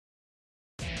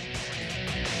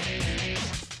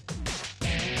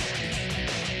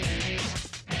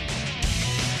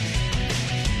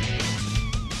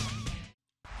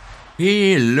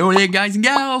Hello there guys and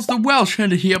gals, the Welsh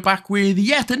Hunter here, back with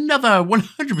yet another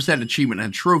 100% achievement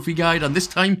and trophy guide, and this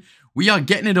time we are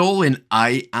getting it all in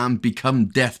I Am Become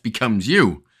Death Becomes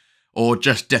You, or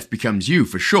just Death Becomes You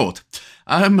for short.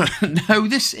 Now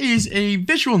this is a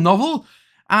visual novel,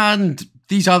 and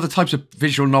these are the types of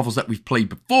visual novels that we've played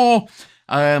before,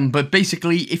 but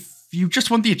basically if you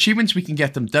just want the achievements, we can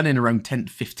get them done in around 10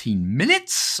 to 15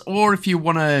 minutes, or if you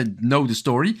want to know the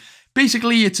story,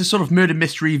 basically, it's a sort of murder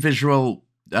mystery visual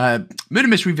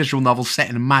novel set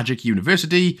in a magic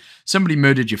university. Somebody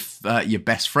murdered your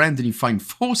best friend, and you find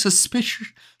 4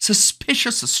 suspicious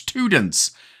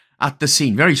students at the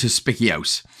scene. Very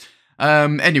suspicious.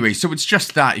 Anyway, so it's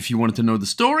just that if you wanted to know the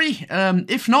story.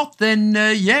 If not, then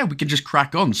yeah, we can just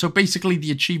crack on. So basically,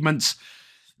 the achievements,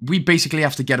 we basically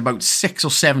have to get about 6 or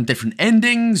 7 different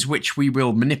endings, which we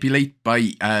will manipulate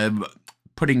by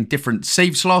putting different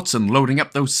save slots and loading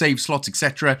up those save slots,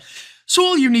 etc. So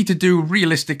all you need to do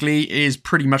realistically is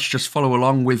pretty much just follow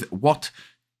along with what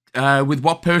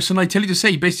person I tell you to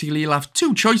say. Basically, you'll have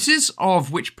 2 choices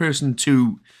of which person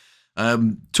to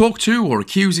talk to or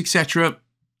accuse, etc.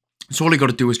 So all you got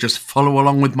to do is just follow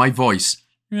along with my voice.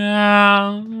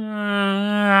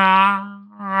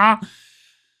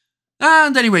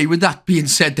 And anyway, with that being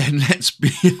said, then let's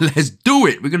do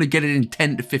it. We're going to get it in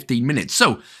 10 to 15 minutes.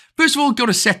 So first of all, go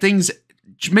to settings,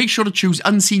 make sure to choose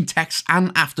unseen text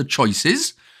and after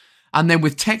choices. And then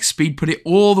with text speed, put it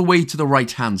all the way to the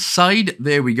right-hand side.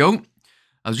 There we go.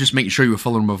 I was just making sure you were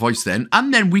following my voice then.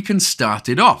 And then we can start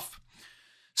it off.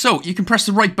 So you can press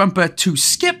the right bumper to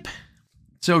skip.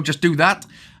 So just do that.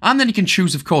 And then you can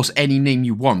choose, of course, any name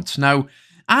you want. Now,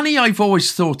 Annie, I've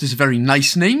always thought is a very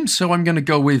nice name, so I'm going to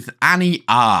go with Annie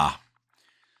R.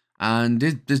 And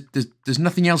there's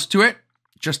nothing else to it,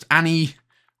 just Annie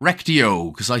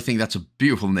Rectio, because I think that's a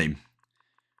beautiful name.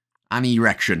 Annie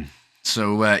Erection.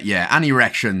 So, yeah, Annie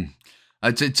Erection.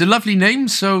 It's a lovely name,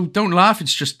 so don't laugh,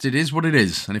 it is what it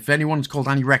is. And if anyone's called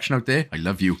Annie Erection out there, I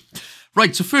love you.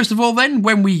 Right, so first of all then,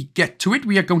 when we get to it,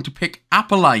 we are going to pick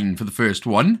Appeline for the first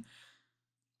one.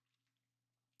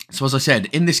 So as I said,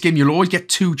 in this game, you'll always get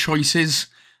 2 choices,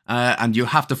 and you'll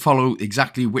have to follow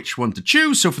exactly which one to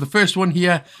choose. So for the first one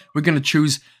here, we're going to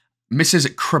choose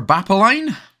Mrs.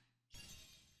 Crabappeline.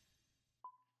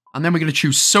 And then we're going to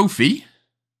choose Sophie.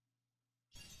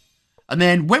 And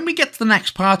then when we get to the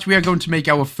next part, we are going to make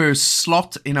our first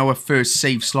slot in our first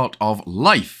save slot of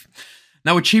life.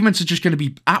 Now, achievements are just going to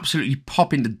be absolutely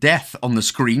popping to death on the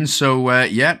screen. So,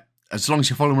 yeah, as long as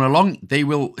you're following along, they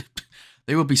will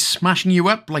be smashing you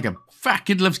up like a fat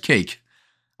kid loves cake.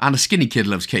 And a skinny kid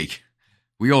loves cake.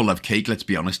 We all love cake, let's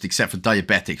be honest, except for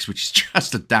diabetics, which is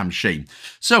just a damn shame.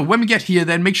 So, when we get here,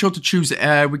 then, make sure to choose,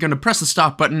 we're going to press the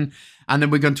start button, and then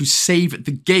we're going to save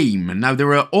the game. Now,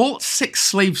 there are all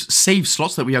 6 save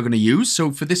slots that we are going to use.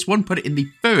 So, for this one, put it in the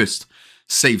first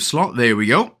save slot. There we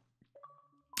go.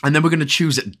 And then we're going to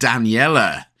choose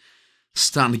Daniela.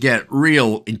 Starting to get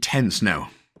real intense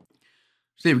now.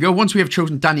 So there we go. Once we have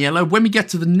chosen Daniela, when we get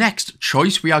to the next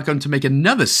choice, we are going to make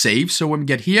another save. So when we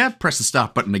get here, press the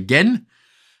start button again.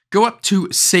 Go up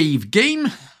to save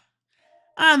game.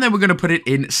 And then we're going to put it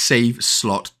in save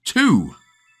slot 2.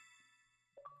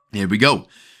 There we go.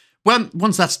 Well,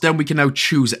 once that's done, we can now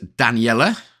choose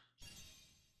Daniela.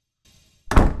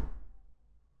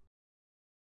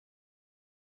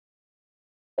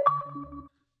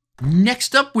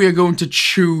 Next up, we are going to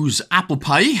choose Apple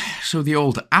Pie, so the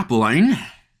old Appeline.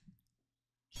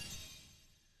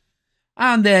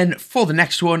 And then for the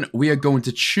next one, we are going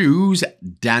to choose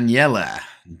Daniela.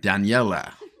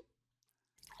 Daniela.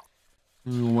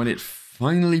 When it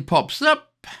finally pops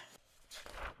up.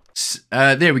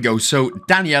 There we go. So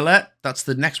Daniela, that's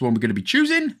the next one we're going to be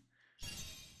choosing.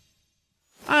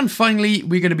 And finally,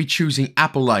 we're going to be choosing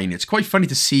Appeline. It's quite funny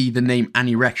to see the name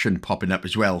Annie Erection popping up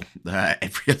as well,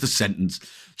 every other sentence.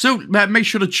 So make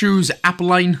sure to choose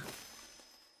Appeline.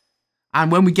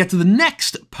 And when we get to the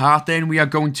next part, then we are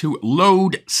going to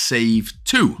load save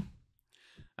 2.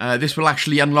 This will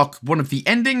actually unlock one of the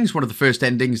endings, one of the first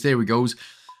endings. There we goes.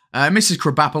 Mrs.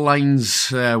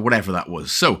 Crabappeline's, whatever that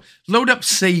was. So load up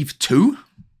save 2.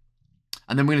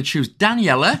 And then we're going to choose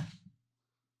Daniela.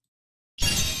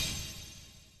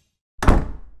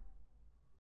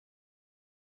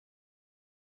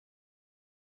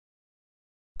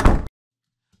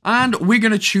 And we're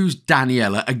going to choose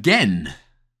Daniela again.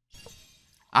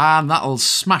 And that'll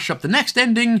smash up the next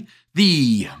ending,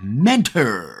 the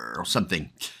mentor or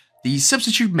something. The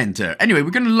substitute mentor. Anyway,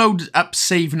 we're going to load up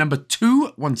save number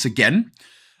 2 once again.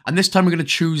 And this time we're going to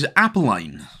choose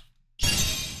Appeline.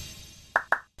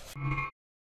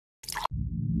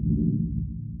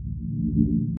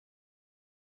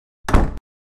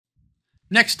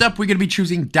 Next up, we're going to be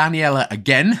choosing Daniela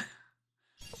again.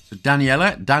 So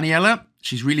Daniela,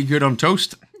 she's really good on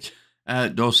toast.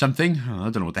 Or something. Oh, I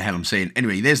don't know what the hell I'm saying.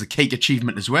 Anyway, there's the cake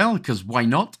achievement as well, because why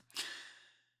not?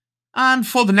 And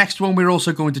for the next one, we're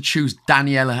also going to choose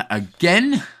Daniela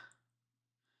again.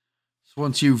 So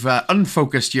once you've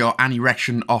unfocused your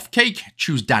anerection off cake,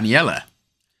 choose Daniela.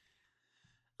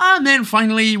 And then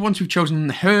finally, once we've chosen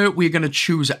her, we're going to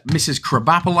choose Mrs.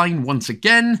 Crabappleline once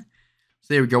again.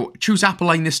 So there we go. Choose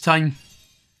Appleline this time.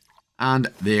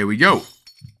 And there we go.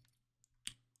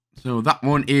 So that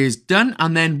one is done.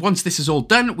 And then once this is all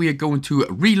done, we are going to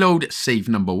reload save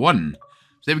number 1. So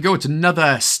there we go. It's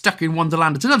another Stuck in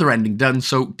Wonderland. It's another ending done.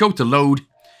 So go to load.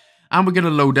 And we're going to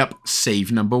load up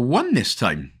save number 1 this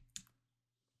time.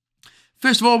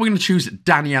 First of all, we're going to choose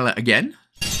Daniela again.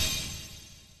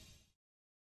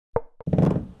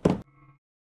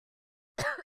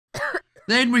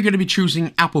 Then we're going to be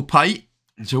choosing Apple Pie.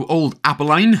 So old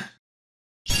Appleline.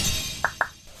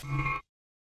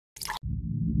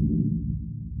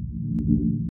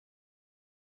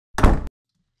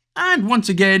 And once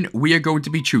again, we are going to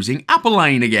be choosing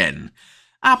Appleline again.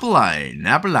 Appleline,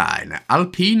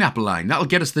 Alpine Appleline. That'll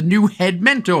get us the new head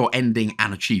mentor ending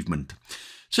and achievement.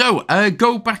 So,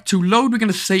 go back to load. We're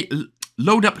going to say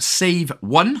load up save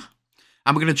 1.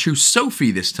 And we're going to choose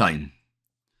Sophie this time.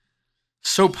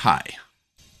 Soap High.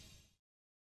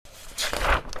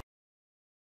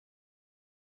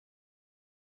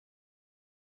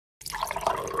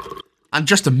 And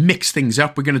just to mix things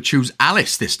up, we're going to choose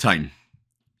Alice this time.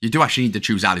 You do actually need to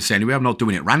choose Alice anyway. I'm not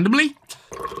doing it randomly.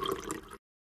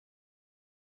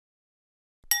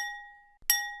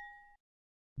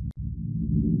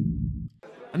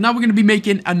 And now we're going to be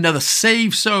making another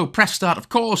save. So press start, of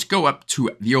course. Go up to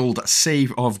the old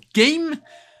save of game.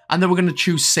 And then we're going to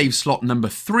choose save slot number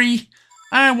 3.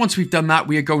 And once we've done that,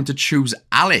 we are going to choose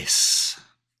Alice.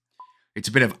 It's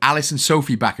a bit of Alice and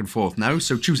Sophie back and forth now.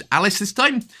 So choose Alice this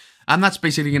time. And that's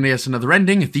basically going to get us another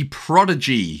ending. The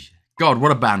Prodigy. God,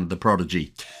 what a band, The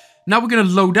Prodigy. Now we're going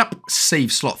to load up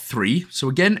save slot 3. So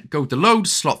again, go to load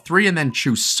slot 3 and then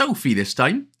choose Sophie this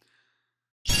time.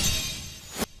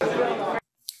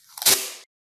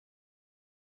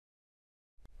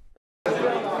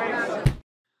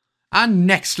 And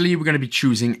nextly, we're going to be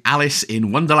choosing Alice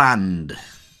in Wonderland.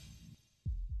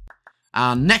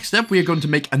 And next up, we are going to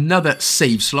make another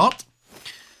save slot.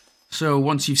 So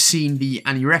once you've seen the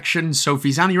anerection,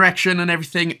 Sophie's anerection and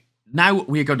everything, now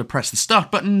we are going to press the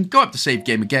start button, go up to save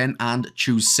game again, and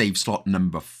choose save slot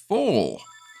number 4.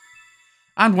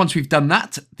 And once we've done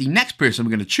that, the next person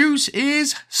we're going to choose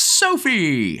is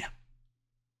Sophie.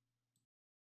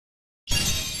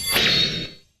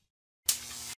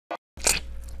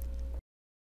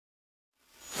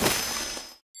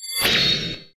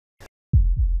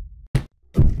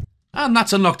 And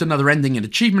that's unlocked another ending and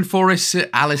achievement for us,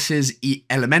 Alice's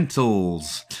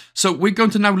Elementals. So we're going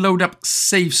to now load up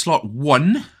save slot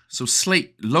 1. So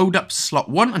load up slot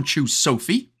 1 and choose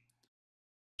Sophie.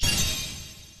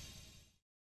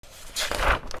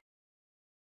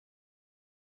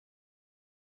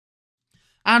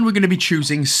 And we're going to be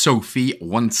choosing Sophie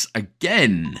once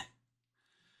again.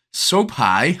 Soap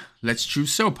High. Let's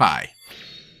choose Soap High.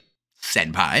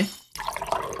 Senpai.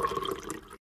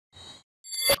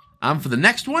 And for the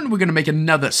next one, we're going to make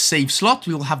another save slot.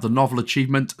 We'll have the novel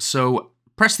achievement. So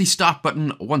press the start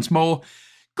button once more.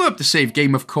 Go up to save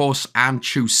game, of course, and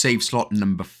choose save slot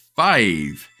number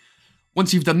 5.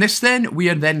 Once you've done this, then, we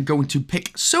are then going to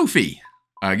pick Sophie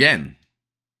again.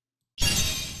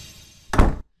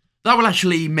 That will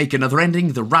actually make another ending,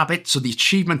 the rabbit, so the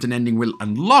achievement and ending will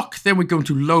unlock. Then we're going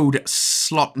to load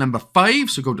slot number 5.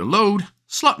 So go to load,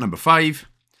 slot number 5,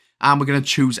 and we're going to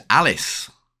choose Alice.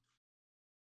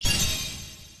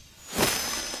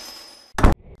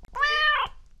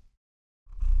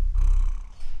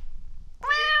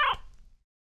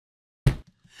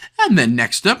 And then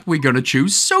next up, we're going to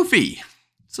choose Sophie.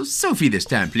 So Sophie this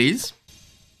time, please.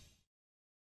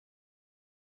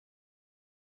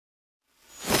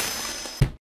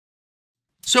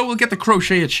 So we'll get the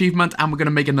crochet achievement and we're going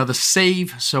to make another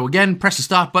save. So again, press the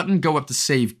start button, go up to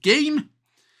save game.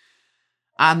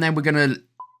 And then we're going to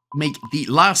make the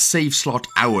last save slot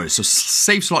ours. So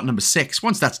save slot number 6.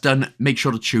 Once that's done, make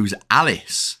sure to choose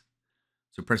Alice.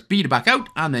 So press B to back out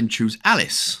and then choose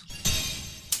Alice.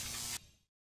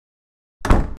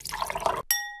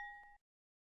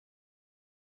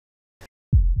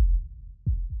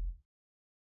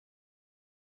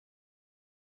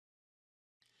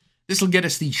 This will get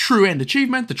us the true end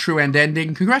achievement, the true end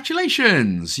ending.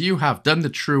 Congratulations, you have done the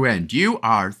true end. You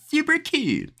are super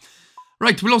cute.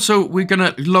 Right, we're going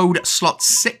to load slot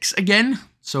 6 again.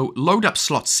 So load up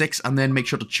slot 6 and then make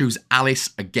sure to choose Alice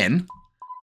again.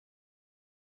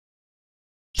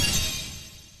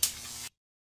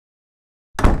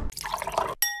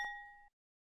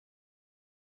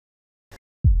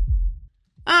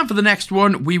 And for the next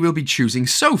one, we will be choosing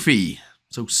Sophie.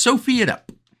 So Sophie it up.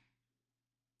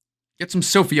 Get some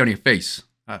Sophie on your face.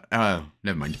 Never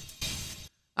mind.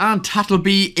 And that'll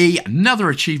be another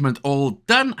achievement all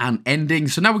done and ending.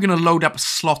 So now we're going to load up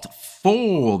slot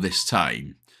 4 this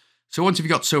time. So once you've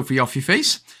got Sophie off your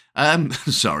face,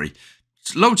 sorry,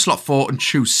 load slot 4 and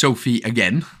choose Sophie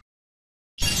again.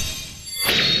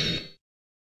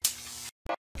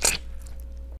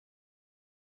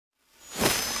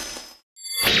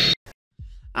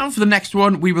 And for the next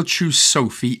one, we will choose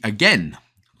Sophie again.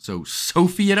 So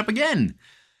Sophie it up again.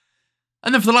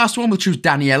 And then for the last one, we'll choose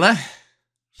Daniela.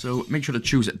 So make sure to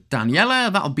choose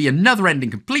Daniela. That'll be another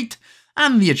ending complete.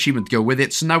 And the achievement to go with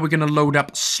it. So now we're going to load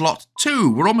up slot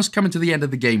 2. We're almost coming to the end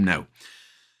of the game now.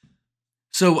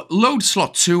 So load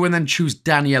slot 2 and then choose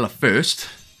Daniela first.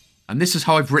 And this is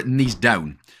how I've written these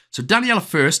down. So Daniela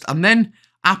first and then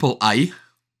Apple I.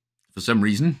 For some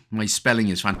reason, my spelling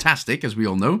is fantastic, as we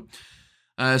all know.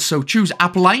 So choose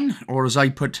Appeline, or as I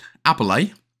put, Apple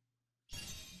I.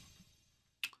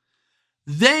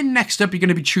 Then next up, you're going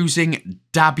to be choosing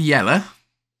Dabiella.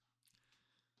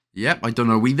 Yep, I don't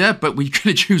know either, but we're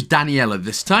going to choose Daniela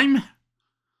this time.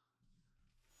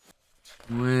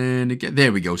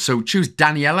 There we go. So choose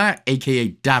Daniela,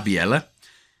 aka Dabiella.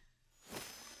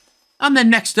 And then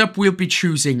next up, we'll be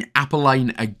choosing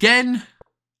Appeline again.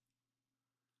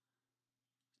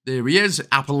 There he is,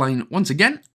 Appeline once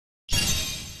again.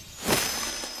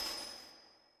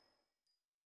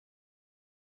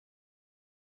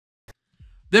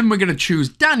 Then we're going to choose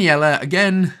Daniela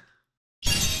again.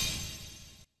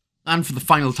 And for the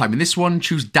final time in this one,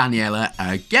 choose Daniela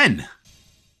again.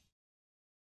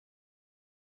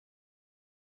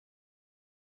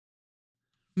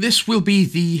 This will be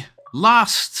the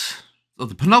last, or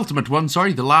the penultimate one,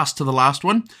 sorry, the last to the last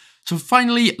one. So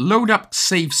finally, load up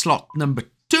save slot number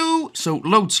 2. So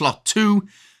load slot 2.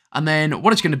 And then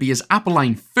what it's going to be is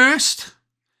Appeline first.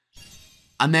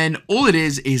 And then all it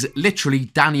is literally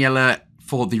Daniela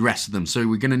for the rest of them. So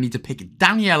we're going to need to pick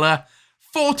Daniela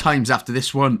 4 times after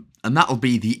this one. And that'll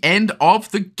be the end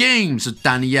of the game. So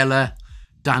Daniela.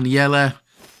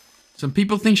 Some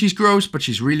people think she's gross, but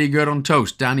she's really good on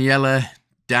toast. Daniela.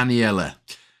 Sorry,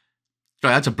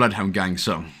 that's a Bloodhound Gang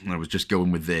song. I was just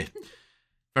going with the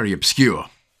very obscure.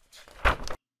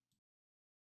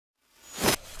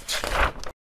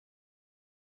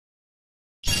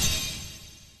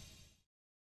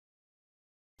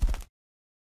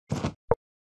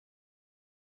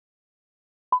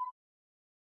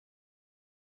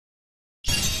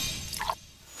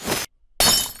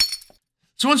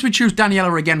 So once we choose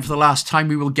Daniela again for the last time,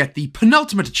 we will get the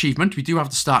penultimate achievement. We do have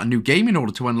to start a new game in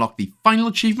order to unlock the final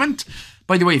achievement.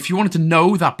 By the way, if you wanted to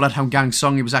know that Bloodhound Gang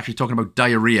song, it was actually talking about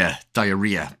diarrhea.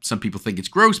 Diarrhea. Some people think it's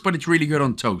gross, but it's really good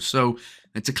on toast. So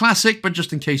it's a classic, but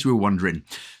just in case you were wondering.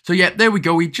 So yeah, there we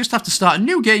go. We just have to start a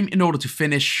new game in order to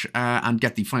finish and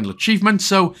get the final achievement.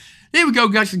 So there we go,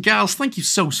 guys and gals. Thank you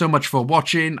so much for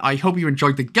watching. I hope you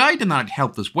enjoyed the guide and that it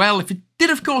helped as well. If it did,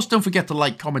 of course, don't forget to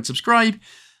like, comment, subscribe,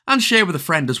 and share with a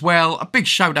friend as well. A big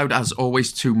shout out, as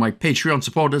always, to my Patreon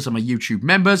supporters and my YouTube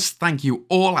members. Thank you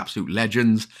all, absolute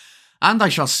legends. And I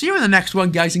shall see you in the next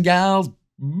one, guys and gals.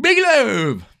 Big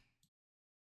love!